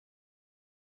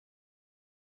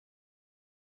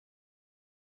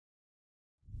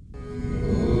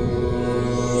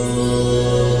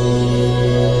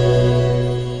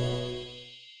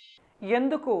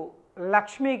ఎందుకు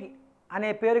లక్ష్మి అనే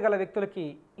పేరు గల వ్యక్తులకి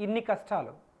ఇన్ని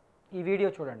కష్టాలు? ఈ వీడియో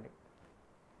చూడండి.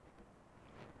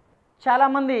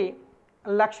 చాలామంది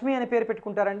లక్ష్మి అనే పేరు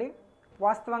పెట్టుకుంటారండి.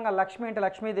 వాస్తవంగా లక్ష్మి అంటే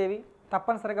లక్ష్మీదేవి,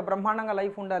 తప్పనిసరిగా బ్రహ్మాండంగా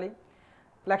లైఫ్ ఉండాలి.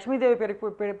 లక్ష్మీదేవి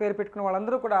పేరు పెట్టుకున్న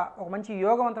వాళ్ళందరూ కూడా ఒక మంచి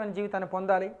యోగవంతమైన జీవితాన్ని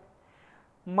పొందాలి.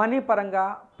 మనీ పరంగా,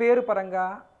 పేరు పరంగా,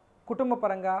 కుటుంబ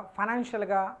పరంగా,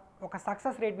 ఫైనాన్షియల్గా ఒక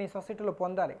సక్సెస్ రేట్ని సొసైటీలో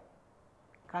పొందాలి.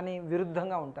 కానీ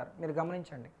విరుద్ధంగా ఉంటారు. మీరు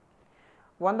గమనించండి.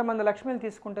 100 మంది లక్ష్మిని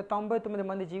తీసుకుంటే 99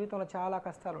 మంది జీవితంలో చాలా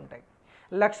కష్టాలు ఉంటాయి.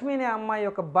 లక్ష్మి అనే అమ్మాయి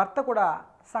యొక్క భర్త కూడా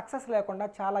సక్సెస్ లేకుండా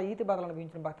చాలా ఈతి బాధలు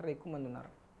అనిపించిన భర్తలు ఎక్కువ మంది ఉన్నారు.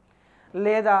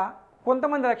 లేదా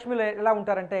కొంతమంది లక్ష్మిలు ఎలా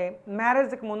ఉంటారంటే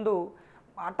మ్యారేజ్కి ముందు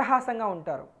అట్టహాసంగా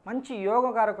ఉంటారు, మంచి యోగ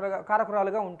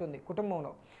కారకురాలుగా ఉంటుంది,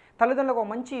 కుటుంబంలో తల్లిదండ్రులకు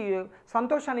మంచి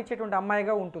సంతోషాన్ని ఇచ్చేటువంటి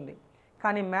అమ్మాయిగా ఉంటుంది.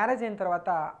 కానీ మ్యారేజ్ అయిన తర్వాత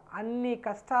అన్ని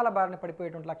కష్టాల బారిన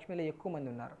పడిపోయేటువంటి లక్ష్మిలు ఎక్కువ మంది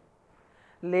ఉన్నారు.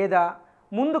 లేదా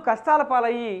ముందు కష్టాల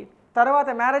పాలయ్యి తర్వాత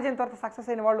మ్యారేజ్ అయిన తర్వాత సక్సెస్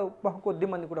అయిన వాళ్ళు బహు కొద్ది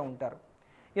మంది కూడా ఉంటారు.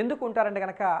 ఎందుకు ఉంటారంటే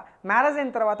కనుక మ్యారేజ్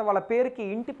అయిన తర్వాత వాళ్ళ పేరుకి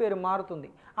ఇంటి పేరు మారుతుంది.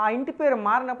 ఆ ఇంటి పేరు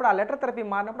మారినప్పుడు, ఆ లెటర్ థెరపీ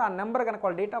మారినప్పుడు, ఆ నెంబర్ కనుక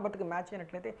వాళ్ళ డేట్ ఆఫ్ బర్త్కి మ్యాచ్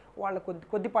అయినట్లయితే వాళ్ళ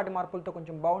కొద్దిపాటి మార్పులతో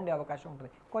కొంచెం బాగుండే అవకాశం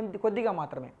ఉంటుంది. కొద్దిగా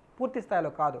మాత్రమే, పూర్తి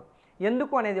స్థాయిలో కాదు.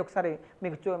 ఎందుకు అనేది ఒకసారి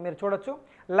మీరు చూడొచ్చు.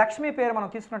 లక్ష్మి పేరు మనం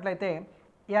తీసుకున్నట్లయితే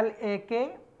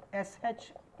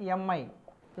LAKSHMI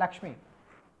లక్ష్మి.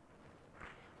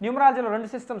 న్యూమరాలజీలో 2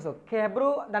 సిస్టమ్స్, హెబ్రూ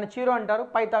దాన్ని చీరో అంటారు,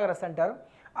 పైథాగరస్ అంటారు.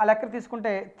 ఆ లెక్క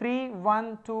తీసుకుంటే 3 1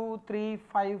 2 3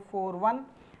 5 4 1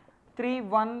 3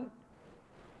 1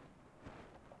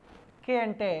 K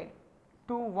అంటే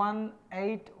 2 1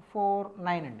 8 4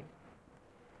 9 అండి.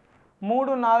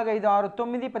 3 4 5 6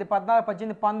 9 10 14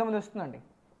 18 19 వస్తుందండి.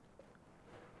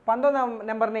 19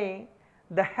 నెంబర్ని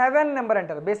ద హెవెన్ నెంబర్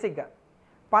అంటారు. బేసిక్గా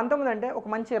 19 అంటే ఒక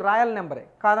మంచి రాయల్ నెంబరే,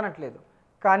 కాదనట్లేదు.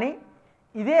 కానీ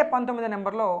ఇదే 19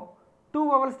 నెంబర్లో 2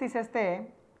 వవల్స్ తీసేస్తే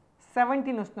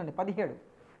 17 వస్తుందండి, 17.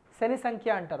 శని సంఖ్య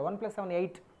అంటారు. 1 + 7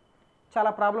 8.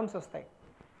 చాలా ప్రాబ్లమ్స్ వస్తాయి.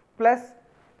 ప్లస్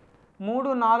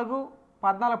 3 4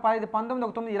 14 15 19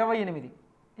 19 28.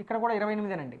 ఇక్కడ కూడా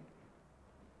 28నండి.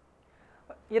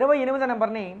 28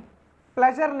 నెంబర్ని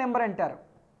ప్లెజర్ నెంబర్ అంటారు.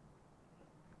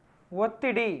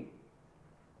 ఒత్తిడి,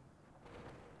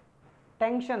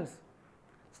 టెన్షన్స్,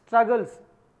 స్ట్రగుల్స్,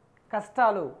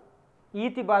 కష్టాలు,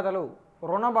 ఈతి బాధలు,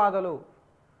 రుణ బాధలు,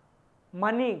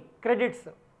 మనీ క్రెడిట్స్,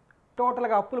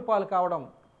 టోటల్గా అప్పుల పాలు కావడం,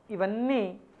 ఇవన్నీ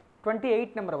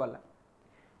 28 నెంబర్ వల్ల.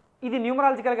 ఇది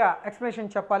న్యూమరాలజికల్గా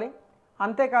ఎక్స్ప్లెనేషన్ చెప్పాలి.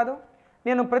 అంతేకాదు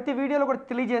నేను ప్రతి వీడియోలో కూడా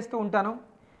తెలియజేస్తూ ఉంటాను.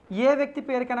 ఏ వ్యక్తి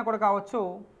పేరుకైనా కూడా కావచ్చు,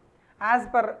 యాజ్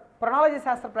పర్ ప్రొనాలజీ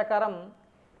శాస్త్ర ప్రకారం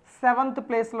 7th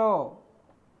ప్లేస్లో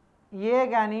ఏ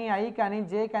కానీ, ఐ కానీ,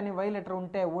 జే కానీ, వై లెటర్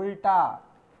ఉంటే ఉల్టా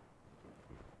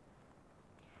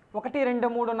 1 2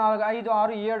 3 4 5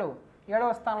 6 7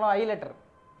 7వ స్థానంలో ఐ లెటర్,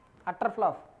 అట్టర్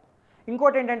ఫ్లాప్.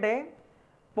 ఇంకోటి ఏంటంటే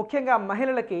ముఖ్యంగా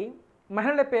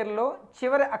మహిళల పేర్లో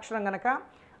చివరి అక్షరం కనుక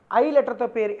ఐ లెటర్తో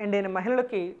పేరు ఎండ్ అయిన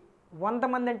మహిళలకి 100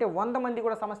 మంది అంటే 100 మంది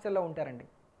కూడా సమస్యల్లో ఉంటారండి.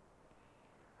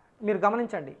 మీరు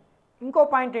గమనించండి. ఇంకో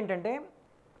పాయింట్ ఏంటంటే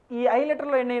ఈ ఐ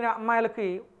లెటర్లో ఎండ్ అయిన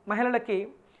మహిళలకి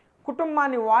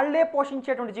కుటుంబాన్ని వాళ్లే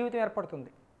పోషించేటువంటి జీవితం ఏర్పడుతుంది.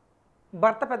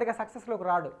 భర్త పెద్దగా సక్సెస్లోకి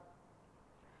రాడు.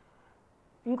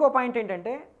 ఇంకో పాయింట్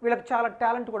ఏంటంటే వీళ్ళకి చాలా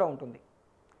టాలెంట్ కూడా ఉంటుంది.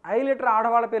 ఐ లెటర్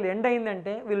ఆడవాళ్ళ పేర్లు ఎండ్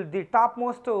అయిందంటే వీళ్ళు ది టాప్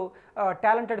మోస్ట్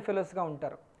టాలెంటెడ్ ఫెలోస్గా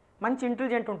ఉంటారు. మంచి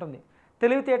ఇంటెలిజెంట్ ఉంటుంది,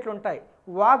 తెలివితేటలు ఉంటాయి,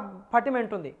 పటిమ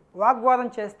ఉంటుంది, వాగ్వాదం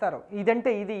చేస్తారు,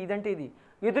 ఇదంటే ఇది, ఇదంటే ఇది,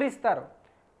 ఎదురిస్తారు,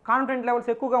 కాన్ఫిడెంట్ లెవెల్స్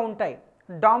ఎక్కువగా ఉంటాయి,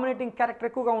 డామినేటింగ్ క్యారెక్టర్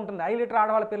ఎక్కువగా ఉంటుంది ఐ లెటర్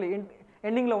ఆడవాళ్ళ పేర్లు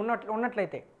ఎండింగ్లో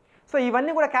ఉన్నట్లయితే. సో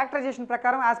ఇవన్నీ కూడా క్యారెక్టరైజేషన్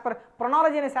ప్రకారం యాజ్ పర్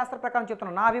ప్రొనాలజీ అనే శాస్త్ర ప్రకారం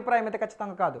చెప్తున్నాను. నా అభిప్రాయం అయితే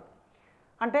ఖచ్చితంగా కాదు.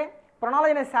 అంటే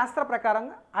ప్రొనాలజీ అనే శాస్త్ర ప్రకారం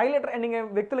ఐ లెటర్ ఎండింగ్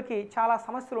వ్యక్తులకి చాలా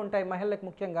సమస్యలు ఉంటాయి, మహిళలకు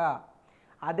ముఖ్యంగా.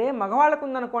 అదే మగవాళ్ళకు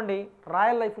ఉందనుకోండి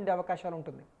రాయల్ లైఫ్ ఉండే అవకాశాలు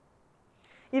ఉంటుంది.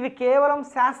 ఇవి కేవలం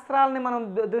శాస్త్రాలని మనం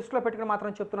దృష్టిలో పెట్టుకుని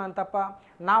మాత్రం చెప్తున్నాను తప్ప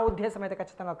నా ఉద్దేశం అయితే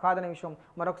ఖచ్చితంగా కాదనే విషయం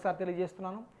మరొకసారి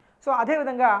తెలియజేస్తున్నాను. సో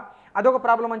అదేవిధంగా అదొక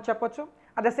ప్రాబ్లం అని చెప్పొచ్చు.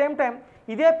 అట్ ద సేమ్ టైం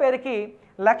ఇదే పేరుకి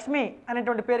లక్ష్మి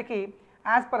అనేటువంటి పేరుకి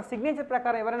యాజ్ పర్ సిగ్నేచర్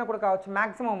ప్రకారం ఎవరైనా కూడా కావచ్చు,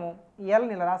 మ్యాక్సిమము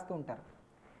ఎల్ని ఇలా రాస్తూ ఉంటారు.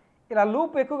 ఇలా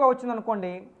లూప్ ఎక్కువగా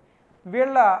వచ్చిందనుకోండి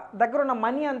వీళ్ళ దగ్గర ఉన్న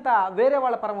మనీ అంతా వేరే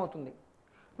వాళ్ళ పరం అవుతుంది.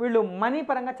 వీళ్ళు మనీ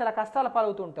పరంగా చాలా కష్టాల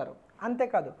పాలవుతూ ఉంటారు.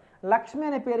 అంతేకాదు లక్ష్మి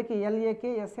అనే పేరుకి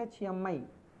LAKSHMI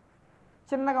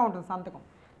చిన్నగా ఉంటుంది సంతకం.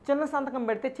 చిన్న సంతకం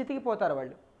పెడితే చితికిపోతారు,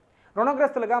 వాళ్ళు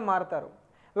రుణగ్రస్తులుగా మారుతారు.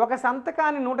 ఒక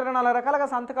సంతకాన్ని 124 రకాలుగా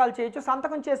సంతకాలు చేయొచ్చు.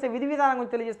 సంతకం చేసే విధి విధానం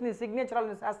గురించి తెలియజేస్తుంది సిగ్నేచరల్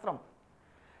శాస్త్రం.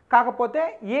 కాకపోతే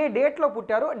ఏ డేట్లో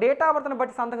పుట్టారో డేట్ ఆఫ్ బర్త్ని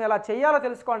బట్టి సంతకం ఎలా చేయాలో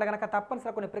తెలుసుకోవాలంటే కనుక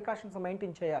తప్పనిసరిగా కొన్ని ప్రికాషన్స్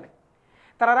మెయింటైన్ చేయాలి.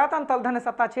 తలరాత తలధన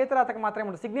సత్తా చేతిరాతకు మాత్రమే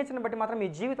ఉంటుంది, సిగ్నేచర్ని బట్టి మాత్రం మీ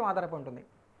జీవితం ఆధారపడి ఉంటుంది.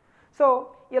 సో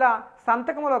ఇలా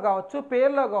సంతకంలో కావచ్చు,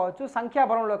 పేరులో కావచ్చు,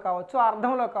 సంఖ్యాబలంలో కావచ్చు,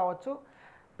 అర్థంలో కావచ్చు,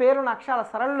 పేరున్న అక్షరాల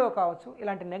సరళలో కావచ్చు,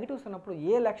 ఇలాంటి నెగిటివ్స్ ఉన్నప్పుడు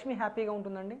ఏ లక్ష్మి హ్యాపీగా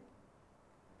ఉంటుందండి?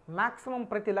 మ్యాక్సిమం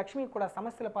ప్రతి లక్ష్మి కూడా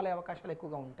సమస్యల పాలే అవకాశాలు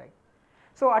ఎక్కువగా ఉంటాయి.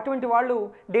 సో అటువంటి వాళ్ళు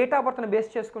డేట్ ఆఫ్ బర్త్ను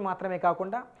బేస్ చేసుకుని మాత్రమే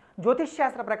కాకుండా జ్యోతిష్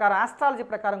శాస్త్ర ప్రకారం, ఆస్ట్రాలజీ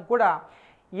ప్రకారం కూడా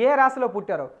ఏ రాశిలో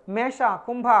పుట్టారో, మేష,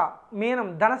 కుంభ, మీనం,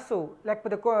 ధనస్సు,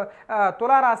 లేకపోతే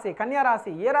తులారాశి,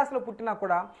 కన్యారాశి, ఏ రాశిలో పుట్టినా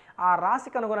కూడా ఆ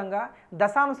రాశికి అనుగుణంగా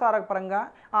దశానుసార పరంగా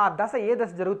ఆ దశ ఏ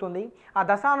దశ జరుగుతుంది, ఆ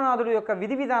దశానునాథుడు యొక్క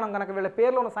విధి విధానం కనుక వీళ్ళ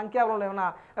పేర్లో ఉన్న సంఖ్యాబలంలో ఏమైనా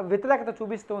వ్యతిరేకత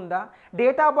చూపిస్తుందా,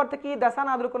 డేట్ ఆఫ్ బర్త్కి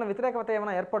దశానాథుడికి ఉన్న వ్యతిరేకత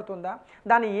ఏమైనా ఏర్పడుతుందా,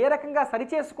 దాన్ని ఏ రకంగా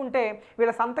సరిచేసుకుంటే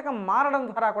వీళ్ళ సంతకం మారడం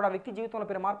ద్వారా కూడా వ్యక్తి జీవితంలో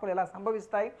పేరు మార్పులు ఎలా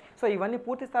సంభవిస్తాయి. సో ఇవన్నీ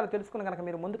పూర్తి స్థాయిలో తెలుసుకుని కనుక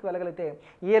మీరు ముందుకు వెళ్ళగలిగితే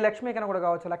ఏ లక్ష్మీ కన్నా కూడా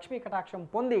కావచ్చు, లక్ష్మీ కటాక్షం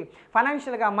పొంది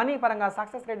ఫైనాన్షియల్గా మనీ పరంగా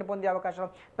సక్సెస్ రేట్ పొందే అవకాశం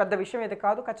పెద్ద విషయం అయితే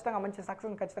కాదు. ఖచ్చితంగా మంచి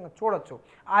సక్సెస్ని ఖచ్చితంగా చూడొచ్చు.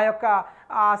 ఆ యొక్క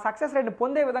సక్సెస్ రేట్ని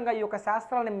పొందే విధంగా ఈ యొక్క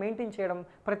శాస్త్రాలను మెయింటైన్ చేయడం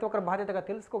ప్రతి ఒక్కరు బాధ్యతగా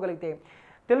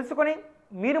తెలుసుకొని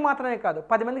మీరు మాత్రమే కాదు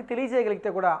 10 మందికి తెలియజేయగలిగితే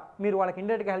కూడా మీరు వాళ్ళకి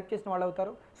ఇండైరెక్ట్గా హెల్ప్ చేసిన వాళ్ళు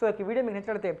అవుతారు. సో ఈ వీడియో మీకు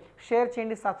నచ్చినట్లయితే షేర్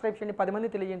చేయండి, సబ్స్క్రైబ్ చేయండి, 10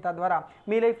 మంది తెలియజేయండి. తద్వారా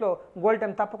మీ లైఫ్లో గోల్డ్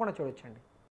టైం తప్పకుండా చూడొచ్చండి.